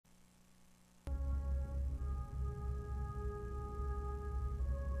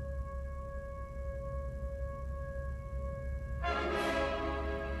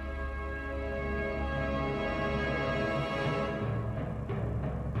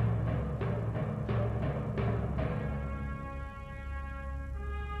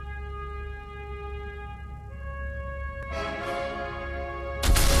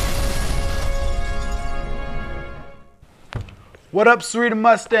What up, Sarita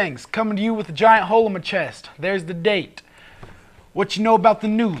Mustangs? Coming to you with a giant hole in my chest. There's the date. What you know about the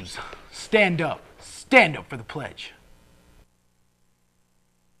news? Stand up. Stand up for the pledge.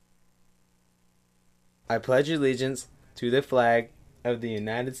 I pledge allegiance to the flag of the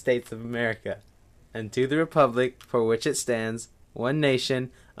United States of America and to the republic for which it stands, one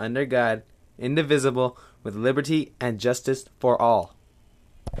nation, under God, indivisible, with liberty and justice for all.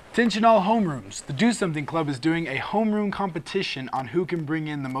 Attention all homerooms. The Do Something Club is doing a homeroom competition on who can bring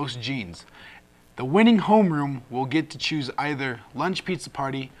in the most jeans. The winning homeroom will get to choose either lunch pizza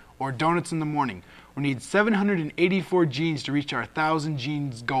party or donuts in the morning. We need 784 jeans to reach our 1,000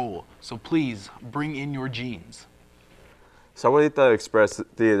 jeans goal, so please bring in your jeans. Sahuarita Express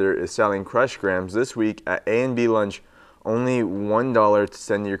Theater is selling Crush Grams this week at A&B Lunch. Only $1 to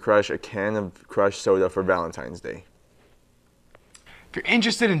send your crush a can of Crush soda for Valentine's Day. If you're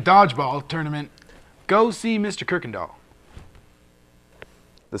interested in dodgeball tournament, go see Mr. Kirkendall.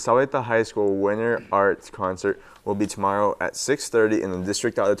 The Sahuarita High School Winter Arts Concert will be tomorrow at 6:30 in the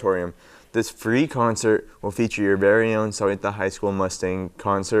District Auditorium. This free concert will feature your very own Sahuarita High School Mustang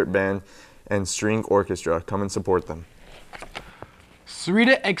Concert Band and String Orchestra. Come and support them.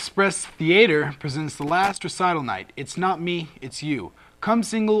 Sarita Express Theater presents the last recital night. It's not me, it's you. Come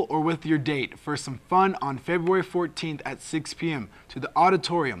single or with your date for some fun on February 14th at 6 p.m. to the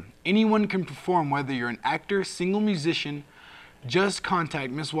auditorium. Anyone can perform, whether you're an actor, single musician. Just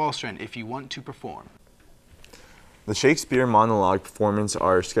contact Miss Wallstrand if you want to perform. The Shakespeare monologue performances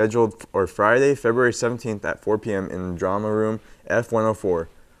are scheduled for Friday, February 17th at 4 p.m. in the Drama Room F104.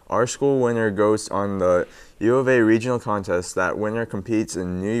 Our school winner goes on the U of A regional contest. That winner competes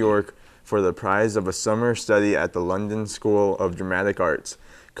in New York for the prize of a summer study at the London School of Dramatic Arts.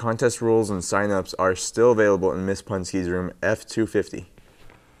 Contest rules and sign-ups are still available in Miss Punsky's room F250.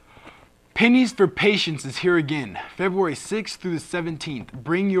 Pennies for Patience is here again, February 6th through the 17th.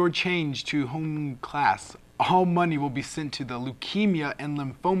 Bring your change to home class. All money will be sent to the Leukemia and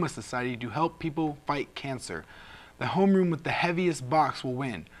Lymphoma Society to help people fight cancer. The homeroom with the heaviest box will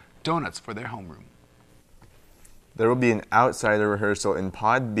win. Donuts for their homeroom. There will be an outsider rehearsal in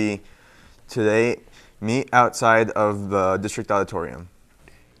Pod B today. Meet outside of the District Auditorium.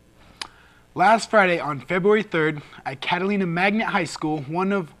 Last Friday on February 3rd at Catalina Magnet High School,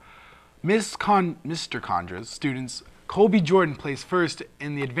 one of Mr. Condra's students, Colby Jordan, placed first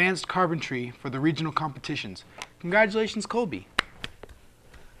in the advanced carpentry for the regional competitions. Congratulations, Colby.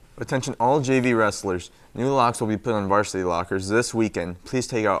 Attention all JV wrestlers. New locks will be put on varsity lockers this weekend. Please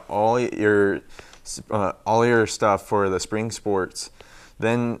take out all your stuff for the spring sports.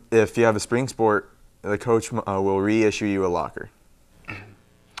 Then if you have a spring sport, the coach will reissue you a locker.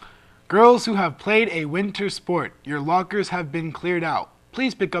 Girls who have played a winter sport, your lockers have been cleared out.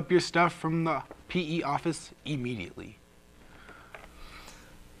 Please pick up your stuff from the PE office immediately.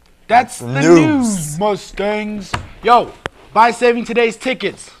 That's the news, Mustangs. Yo, buy Saving Today's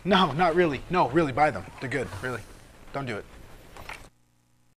tickets. No, not really. No, really, buy them. They're good, really. Don't do it.